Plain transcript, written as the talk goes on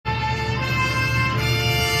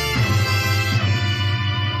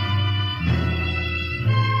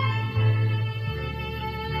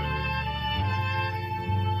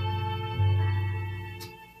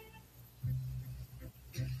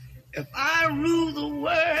rule the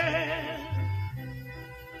world,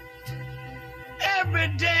 every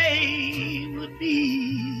day would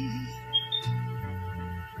be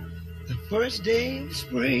the first day of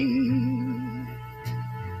spring.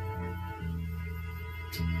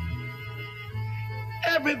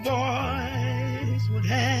 Every voice would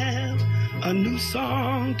have a new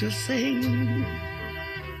song to sing.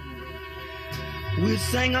 We'd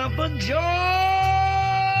sing up a joy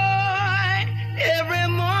every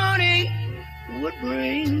morning would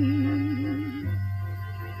bring.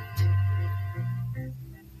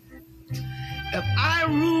 If I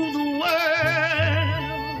rule the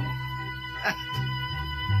world,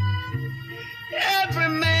 every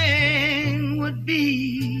man would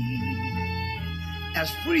be as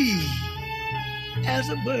free as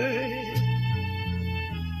a bird.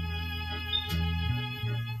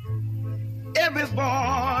 Every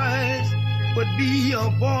voice would be a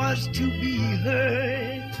voice to be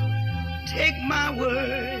heard. Take my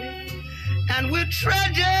word, and we'll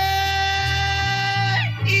treasure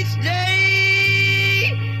each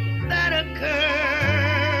day that occurs.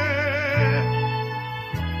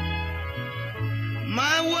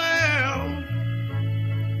 My world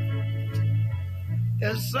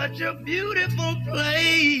is such a beautiful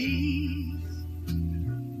place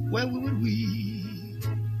where we would weave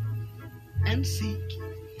and seek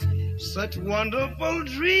such wonderful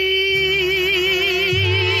dreams.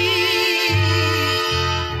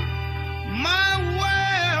 My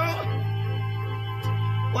world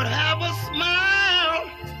would have a smile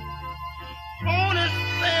on his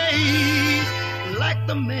face like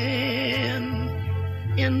the man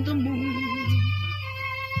in the moon,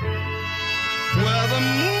 where the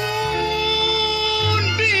moon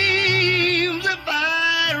beams. If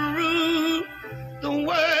I rule the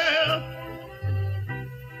world,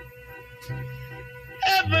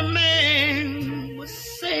 every man would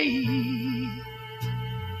say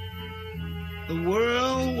the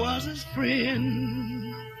world was his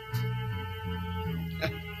friend.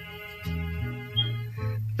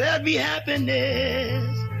 There'd be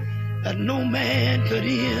happiness that no man could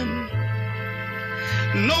end.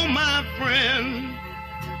 No, my friend,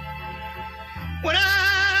 when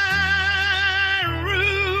I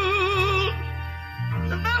rule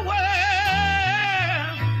the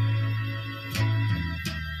world,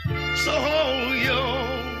 so hold your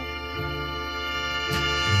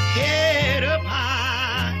head up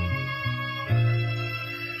high.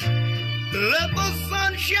 Let the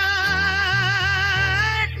sun shine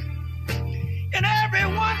in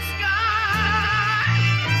everyone's sky.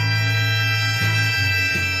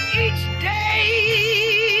 Each day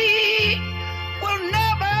will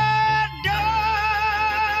never die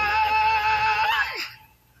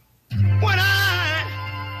when I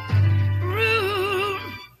rule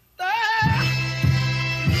the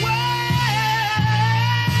world.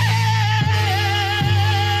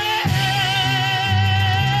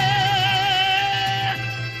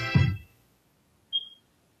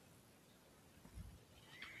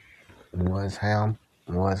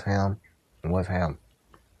 What's ham?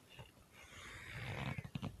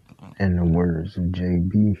 In the words of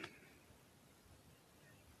JB,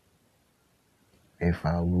 if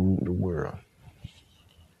I rule the world,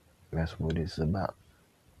 that's what it's about.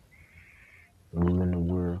 Ruling the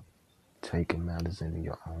world, taking matters into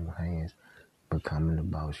your own hands, becoming the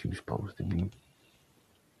boss you're supposed to be.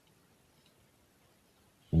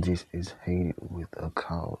 This is Hated with a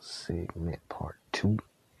Cause segment part 2.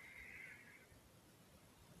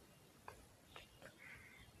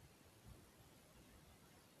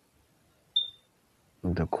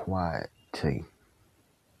 The quiet tea.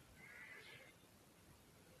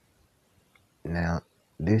 Now,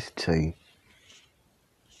 this tea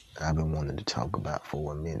I've been wanting to talk about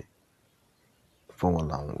for a minute, for a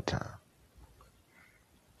long time.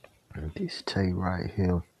 And this tea right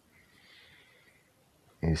here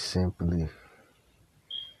is simply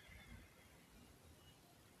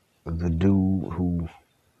the dude who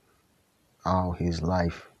all his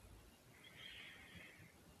life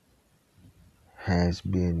has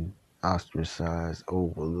been ostracized,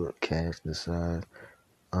 overlooked, cast aside,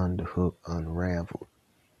 underhooked, unraveled,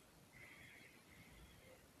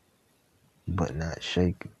 but not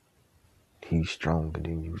shaken. He's stronger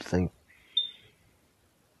than you think.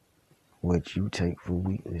 What you take for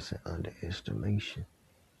weakness and underestimation,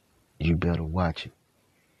 you better watch it.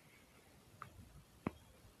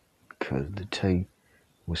 'Cause the tape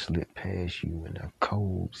will slip past you in a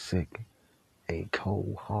cold second, a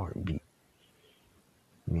cold heartbeat.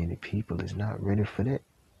 Many people is not ready for that.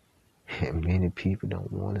 And many people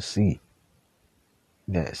don't want to see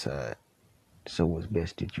that side. So it's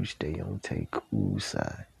best that you stay on take cool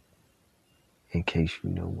side. in case you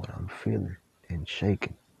know what I'm feeling and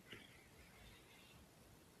shaking.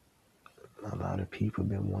 A lot of people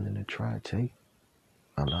been wanting to try Tay.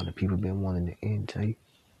 A lot of people been wanting to end Tay.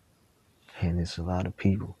 And it's a lot of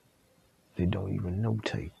people that don't even know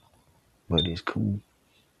Tay. But it's cool,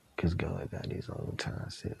 because God got his own time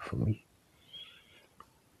set for me.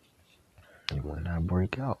 And when I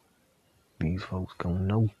break out, these folks gonna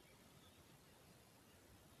know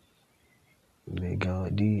that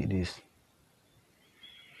God did this.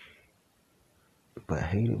 But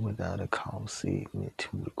Hate It Without a Cause segment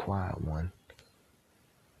to the quiet one.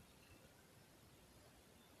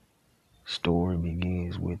 Story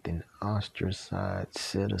begins with an ostracized,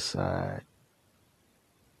 set aside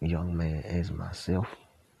young man as myself.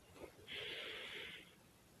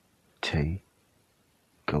 Tay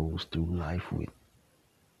goes through life with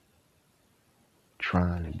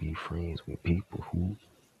trying to be friends with people who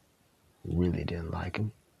really didn't like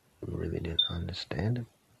him, really didn't understand him.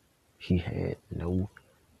 He had no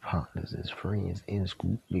partners as friends in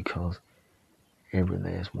school because every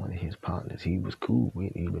last one of his partners he was cool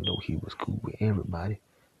with, even though he was cool with everybody,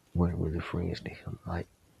 weren't really friends to him like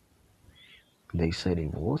they said they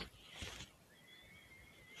was.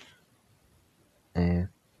 And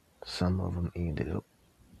some of them ended up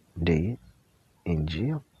dead, in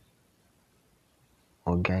jail,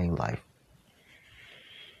 or gang life.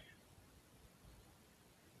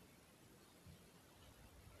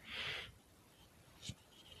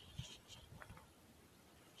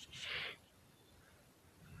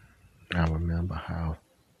 I remember how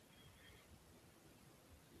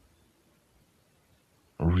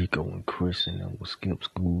Rico and Chris and them would skip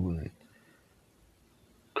school, and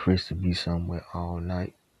Chris would be somewhere all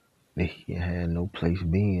night that he had no place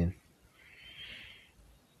being,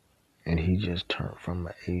 and he just turned from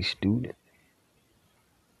an A student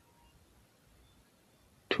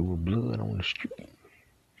to a blood on the street.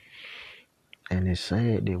 And it's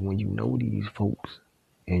sad that when you know these folks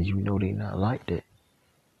and you know they not like that,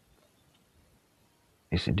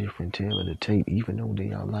 it's a different tale of the tape. Even though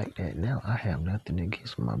they are like that now, I have nothing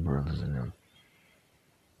against my brothers and them.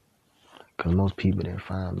 Because most people that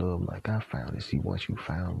find love like I found it, see, once you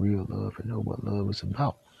found real love and know what love is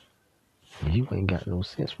about, you ain't got no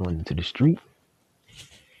sense running to the street.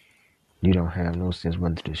 You don't have no sense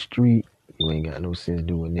running to the street. You ain't got no sense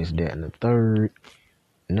doing this, that, and the third.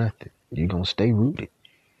 Nothing. You gonna stay rooted.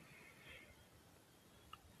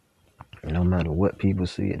 No matter what people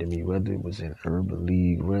said to me, whether it was in Urban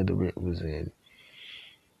League, whether it was in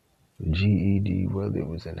GED, whether it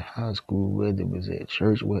was in high school, whether it was at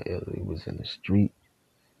church, whether it was in the street,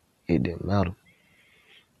 it didn't matter.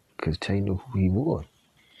 Because Tay knew who he was.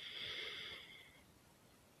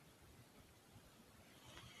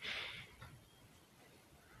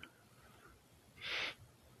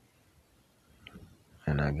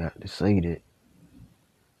 And I got to say that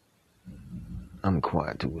I'm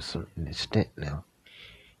quiet to a certain extent now.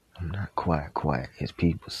 I'm not quiet as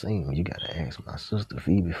people sing. You gotta ask my sister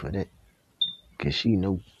Phoebe for that. Because she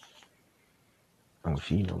know. Oh,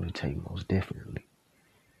 she know the Tay most definitely.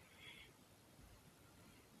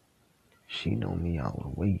 She know me all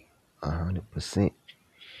the way, 100%.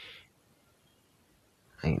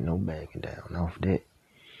 Ain't no backing down off that.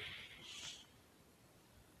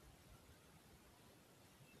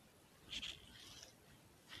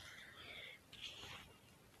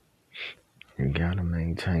 You gotta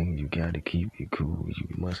maintain, you gotta keep it cool. You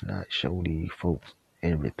must not show these folks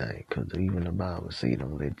everything. Because even the Bible say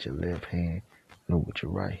don't let your left hand know what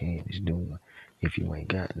your right hand is doing. If you ain't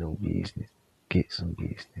got no business, get some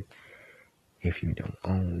business. If you don't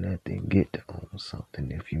own nothing, get to own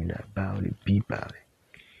something. If you not about it, be about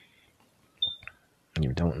it.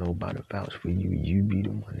 You don't know about to vouch for you, you be the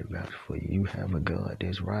one to vouch for you. You have a God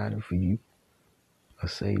that's riding for you, a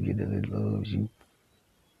Savior that loves you.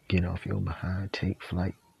 Get off your behind, take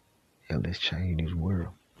flight, and let's change this world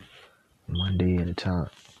one day at a time.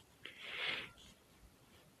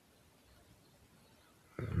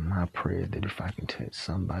 My prayer that if I can touch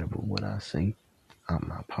somebody with what I say on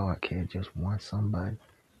my podcast, just one somebody,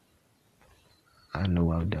 I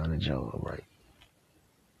know I've done a job right.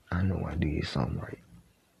 I know I did something right.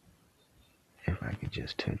 If I could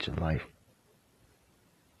just touch a life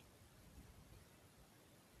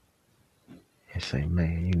and say,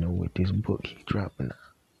 man, you know, with this book he dropping,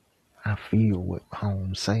 I feel what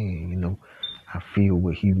Holmes saying, you know. I feel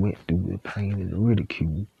what he went through, the pain and the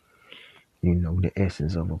ridicule. You know, the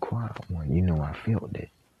essence of a quiet one. You know, I felt that.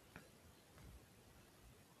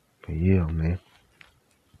 But yeah, man.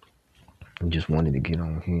 I just wanted to get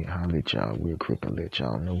on here and holler at y'all real quick and let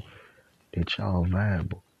y'all know that y'all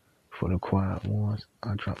viable For the quiet ones,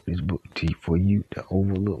 I drop this book for you. The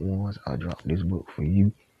overlooked ones, I drop this book for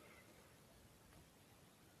you.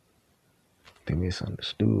 The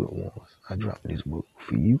misunderstood ones, I drop this book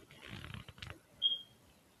for you.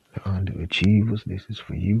 The underachievers, this is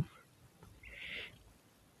for you.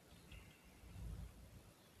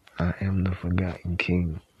 I am the forgotten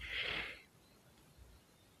king.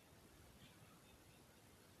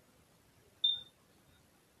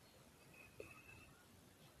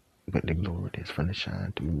 But the glory that's finna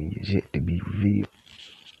shine through me is yet to be revealed.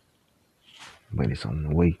 But it's on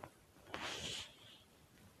the way.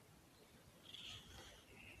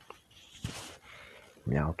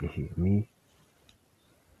 Y'all can hit me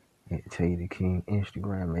at Tay the King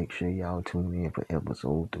Instagram. Make sure y'all tune in for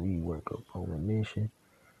episode 3, Work Up on a Mission.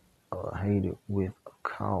 Hate It With a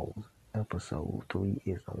Cause. Episode 3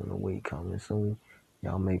 is on the way, coming soon.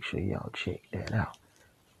 Y'all make sure y'all check that out.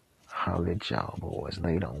 Holla at y'all boys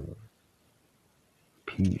later on.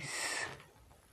 Peace.